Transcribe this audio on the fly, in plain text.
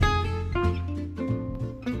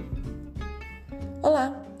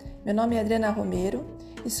Olá, meu nome é Adriana Romero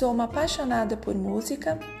e sou uma apaixonada por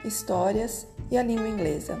música, histórias e a língua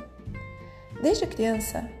inglesa. Desde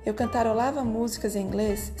criança, eu cantarolava músicas em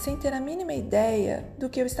inglês sem ter a mínima ideia do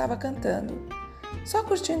que eu estava cantando, só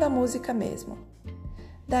curtindo a música mesmo.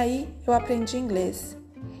 Daí eu aprendi inglês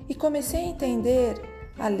e comecei a entender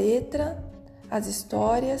a letra, as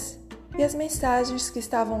histórias e as mensagens que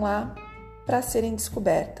estavam lá para serem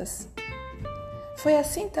descobertas. Foi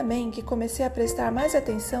assim também que comecei a prestar mais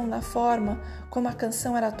atenção na forma como a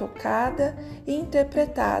canção era tocada e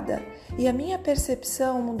interpretada, e a minha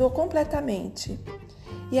percepção mudou completamente.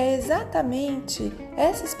 E é exatamente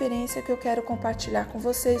essa experiência que eu quero compartilhar com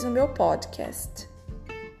vocês no meu podcast.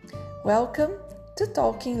 Welcome to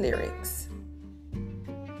Talking Lyrics!